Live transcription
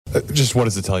Just what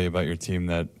does it tell you about your team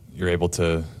that you're able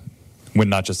to win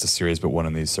not just a series, but one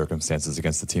in these circumstances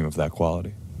against a team of that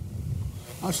quality?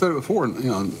 I said it before,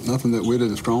 nothing that we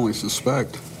didn't strongly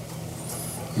suspect.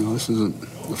 This isn't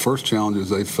the first challenges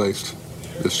they've faced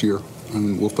this year,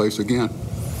 and we'll face again.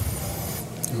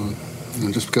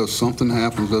 And just because something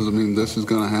happens doesn't mean this is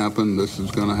going to happen,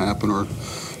 or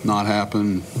not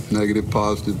happen, negative,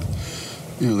 positive.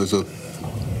 There's a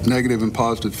negative and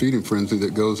positive feeding frenzy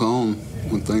that goes on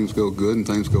when things go good and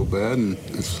things go bad, and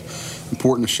it's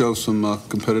important to show some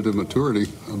competitive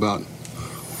maturity about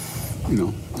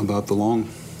the long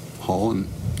haul and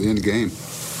the end game.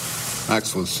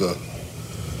 Max was,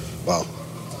 wow.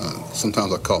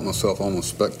 Sometimes I caught myself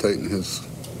almost spectating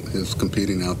his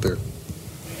competing out there.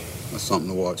 That's something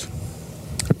to watch.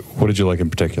 What did you like in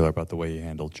particular about the way he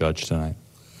handled Judge tonight?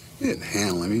 He didn't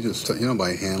handle him. He just,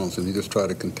 nobody handles him. He just tried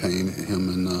to contain him,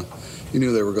 and he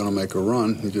knew they were going to make a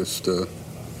run. He just,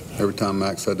 every time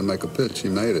Max had to make a pitch, he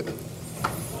made it.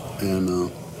 And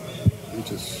he's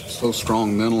just so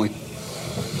strong mentally.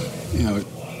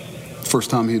 First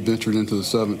time he had ventured into the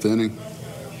seventh inning,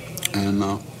 and,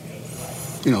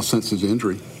 since his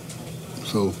injury.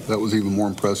 So that was even more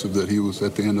impressive that he was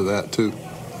at the end of that, too.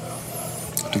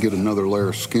 To get another layer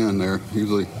of skin there,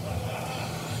 usually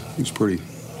he's pretty.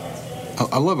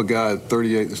 I love a guy at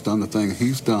 38 that's done the thing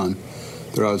he's done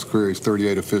throughout his career. He's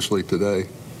 38 officially today,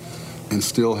 and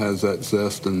still has that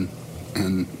zest and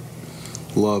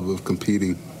love of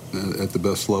competing at the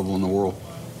best level in the world.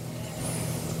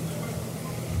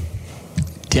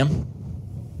 Tim,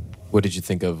 what did you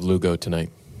think of Lugo tonight?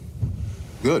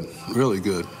 Good, really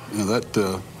good.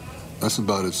 That's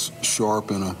about as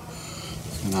sharp in a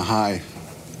high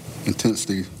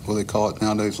intensity, what they call it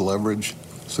nowadays, leverage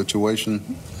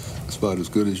situation. It's about as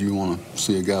good as you want to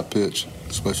see a guy pitch,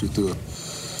 especially through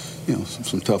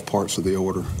some tough parts of the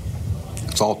order.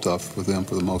 It's all tough with them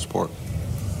for the most part.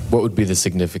 What would be the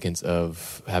significance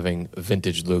of having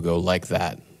vintage Lugo like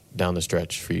that down the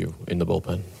stretch for you in the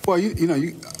bullpen? Well,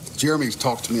 Jeremy's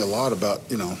talked to me a lot about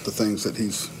the things that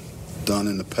he's done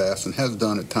in the past and has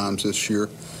done at times this year.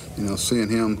 Seeing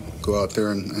him go out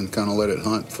there and kind of let it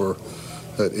hunt for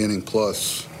that inning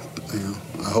plus.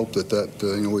 I hope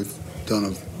that we've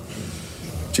done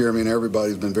Jeremy and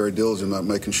everybody's been very diligent about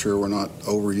making sure we're not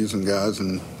overusing guys,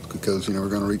 and because we're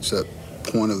going to reach that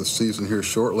point of the season here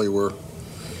shortly where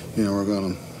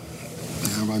everybody's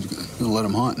going to let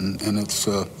them hunt, and it's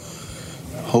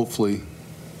hopefully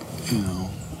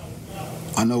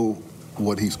I know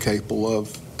what he's capable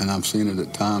of, and I've seen it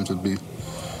at times. It'd be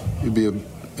a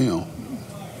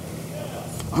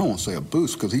I don't want to say a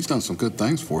boost, because he's done some good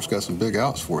things for us, got some big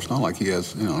outs for us. Not like he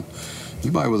has,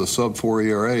 anybody with a sub-4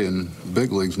 ERA in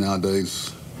big leagues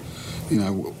nowadays,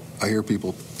 I hear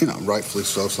people, rightfully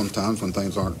so sometimes when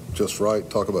things aren't just right,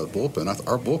 talk about bullpen.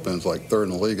 Our bullpen's like third in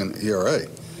the league in ERA.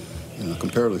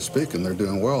 Comparatively speaking, they're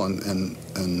doing well, and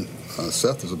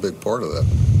Seth is a big part of that.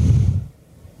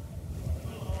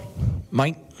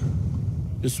 Mike?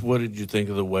 Just what did you think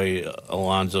of the way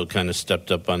Alonso kind of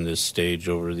stepped up on this stage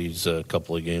over these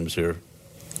couple of games here?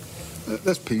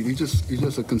 That's Pete. He's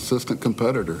just a consistent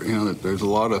competitor. There's a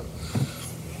lot of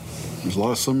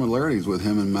similarities with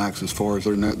him and Max as far as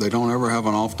they don't ever have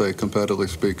an off day, competitively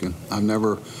speaking. I've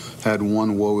never had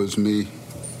one woe is me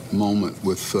moment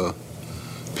with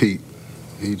Pete.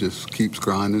 He just keeps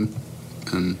grinding,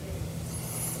 and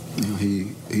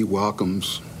he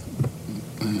welcomes.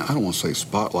 I don't want to say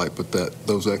spotlight, but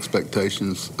those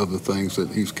expectations of the things that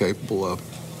he's capable of.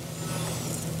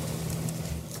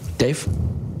 Dave?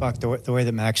 Buck, the way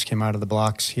that Max came out of the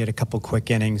blocks, he had a couple quick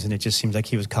innings, and it just seems like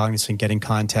he was cognizant getting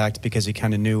contact because he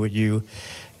kind of knew what you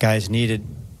guys needed.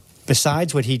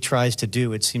 Besides what he tries to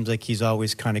do, it seems like he's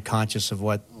always kind of conscious of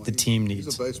what the team needs.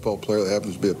 He's a baseball player that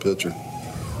happens to be a pitcher.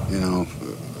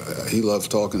 He loves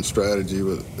talking strategy,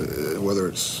 whether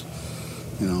it's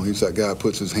he's that guy who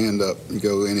puts his hand up. You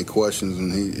go, any questions,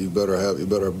 and you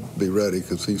better be ready,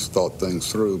 because he's thought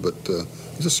things through. But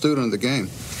he's a student of the game.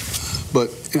 But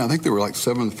I think there were like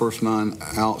 7 of the first 9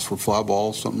 outs were fly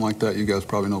balls, something like that. You guys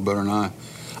probably know better than I.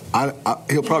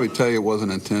 He'll probably tell you it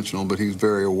wasn't intentional, but he's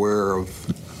very aware of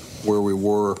where we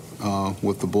were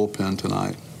with the bullpen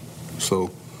tonight.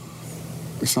 So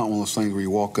it's not one of those things where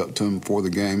you walk up to him before the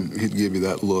game, he'd give you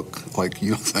that look like,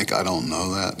 you don't think I don't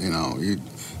know that,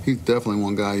 He's definitely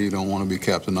one guy you don't want to be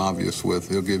Captain Obvious with.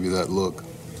 He'll give you that look.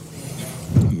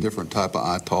 Different type of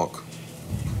eye talk.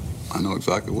 I know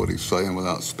exactly what he's saying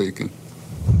without speaking.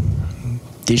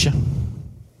 Disha?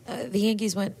 The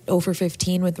Yankees went 0 for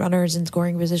 15 with runners in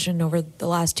scoring position over the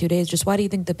last 2 days. Just why do you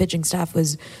think the pitching staff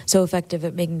was so effective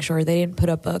at making sure they didn't put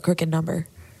up a crooked number?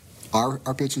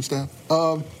 Our pitching staff?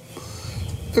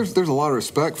 There's a lot of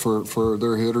respect for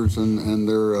their hitters and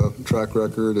their track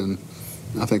record, and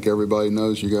I think everybody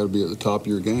knows you got to be at the top of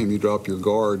your game. You drop your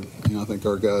guard. I think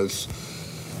our guys,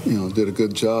 did a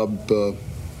good job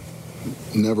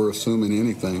never assuming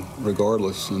anything,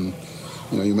 regardless. And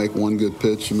you make one good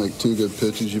pitch, you make two good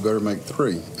pitches, you better make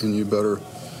three, and you better,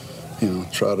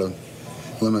 try to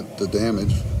limit the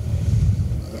damage.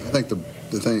 I think the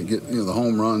thing, the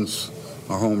home runs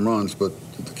are home runs, but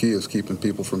the key is keeping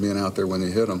people from being out there when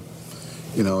they hit them.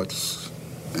 It's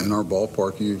in our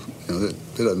ballpark. It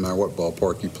doesn't matter what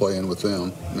ballpark you play in with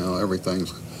them.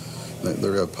 Everything's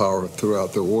they have power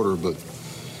throughout their order, but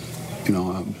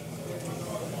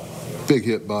big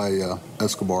hit by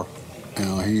Escobar.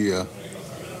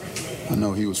 I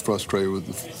know he was frustrated with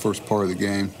the first part of the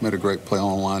game. Made a great play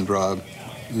on a line drive.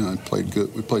 Played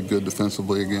good. We played good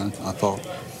defensively again. I thought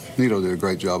Nito did a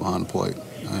great job behind the plate.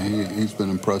 He's been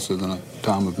impressive in a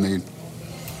time of need.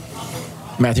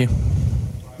 Matthew?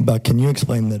 Buck, can you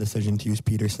explain the decision to use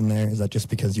Peterson there? Is that just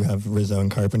because you have Rizzo and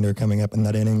Carpenter coming up in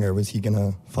that inning, or was he going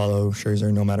to follow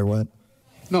Scherzer no matter what?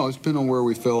 No, it's been on where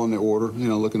we fell in the order.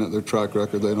 Looking at their track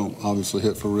record, they don't obviously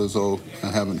hit for Rizzo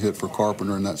and haven't hit for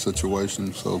Carpenter in that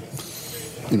situation. So,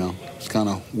 it's kind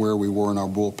of where we were in our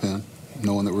bullpen,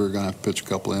 knowing that we were going to have to pitch a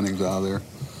couple innings out of there.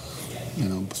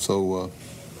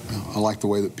 I like the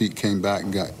way that Pete came back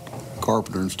and got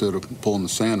Carpenter instead of pulling the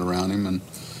sand around him, and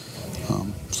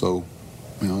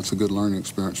it's a good learning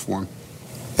experience for him.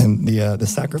 And the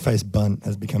sacrifice bunt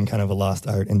has become kind of a lost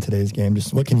art in today's game.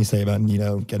 Just what can you say about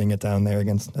Nito getting it down there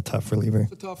against a tough reliever?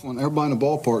 It's a tough one. Everybody in the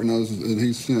ballpark knows that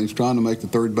he's trying to make the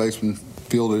third baseman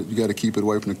feel that you got to keep it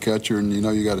away from the catcher, and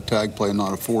you got a tag play,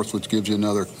 not a force, which gives you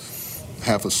another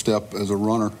half a step as a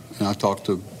runner. And I talked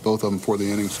to both of them before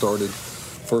the inning started,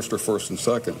 first and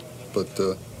second. But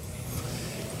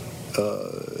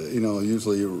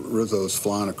usually Rizzo's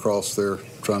flying across there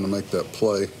trying to make that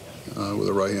play with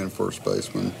a right-hand first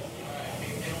baseman.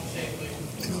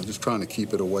 Just trying to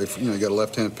keep it away from, you got a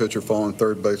left-hand pitcher following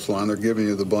third base line. They're giving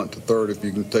you the bunt to third. If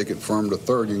you can take it firm to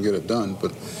third, you can get it done.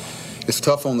 But it's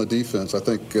tough on the defense. I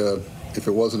think if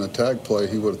it wasn't a tag play,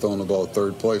 he would have thrown the ball at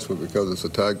third place. But because it's a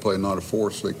tag play, not a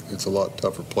force, it's a lot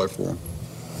tougher play for him.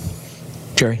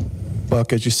 Jerry?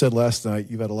 Buck, as you said last night,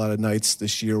 you've had a lot of nights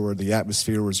this year where the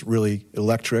atmosphere was really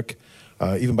electric.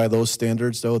 Even by those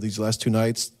standards, though, these last two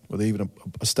nights, were they even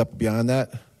a step beyond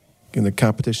that in the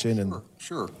competition? And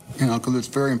Sure. Because it's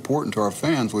very important to our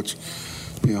fans, which,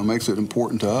 makes it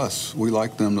important to us. We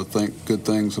like them to think good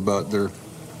things about their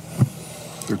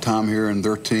time here and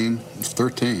their team. It's their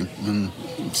team. And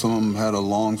some of them had a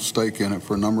long stake in it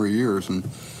for a number of years. And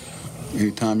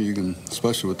anytime you can,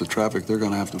 especially with the traffic, they're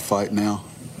going to have to fight now.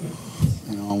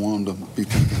 I want them to be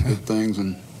thinking good things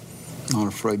and not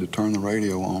afraid to turn the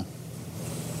radio on.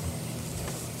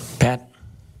 Pat?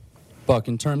 Buck,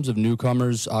 in terms of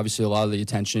newcomers, obviously a lot of the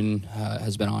attention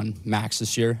has been on Max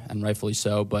this year, and rightfully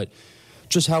so. But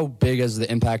just how big has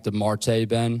the impact of Marte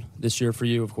been this year for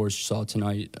you? Of course, you saw it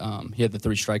tonight. He had the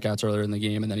 3 strikeouts earlier in the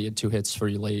game, and then he had 2 hits for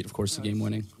you late, of course, the game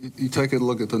winning. You take a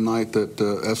look at the night that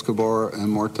Escobar and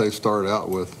Marte started out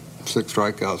with 6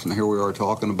 strikeouts, and here we are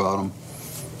talking about them.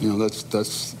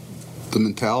 That's the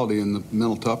mentality and the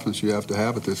mental toughness you have to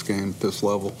have at this game, at this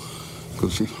level,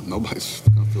 because nobody's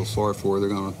going to feel sorry for you. They're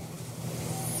going to,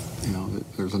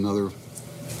 there's another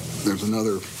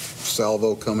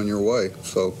salvo coming your way.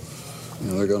 So,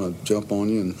 they're going to jump on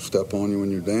you and step on you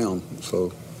when you're down.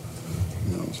 So,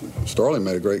 Starling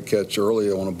made a great catch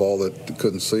early on a ball that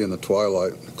couldn't see in the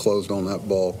twilight. Closed on that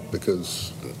ball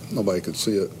because nobody could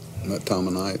see it at that time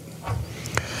of night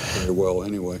very well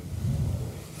anyway.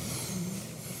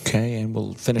 Okay, and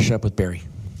we'll finish up with Barry.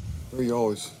 Barry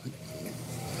always.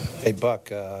 Hey, Buck,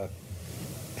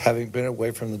 having been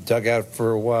away from the dugout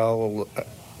for a while,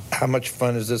 how much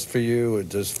fun is this for you?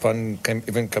 Does fun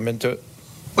even come into it?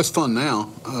 Well, it's fun now.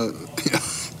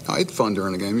 It's fun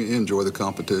during the game. You enjoy the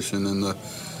competition and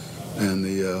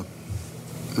the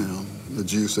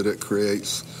juice that it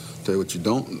creates. Tell you what you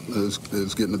don't is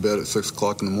getting to bed at 6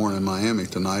 o'clock in the morning in Miami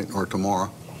tonight or tomorrow.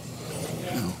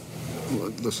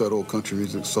 That's that old country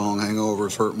music song,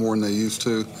 hangovers hurt more than they used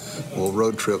to. Well,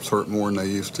 road trips hurt more than they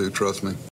used to, trust me.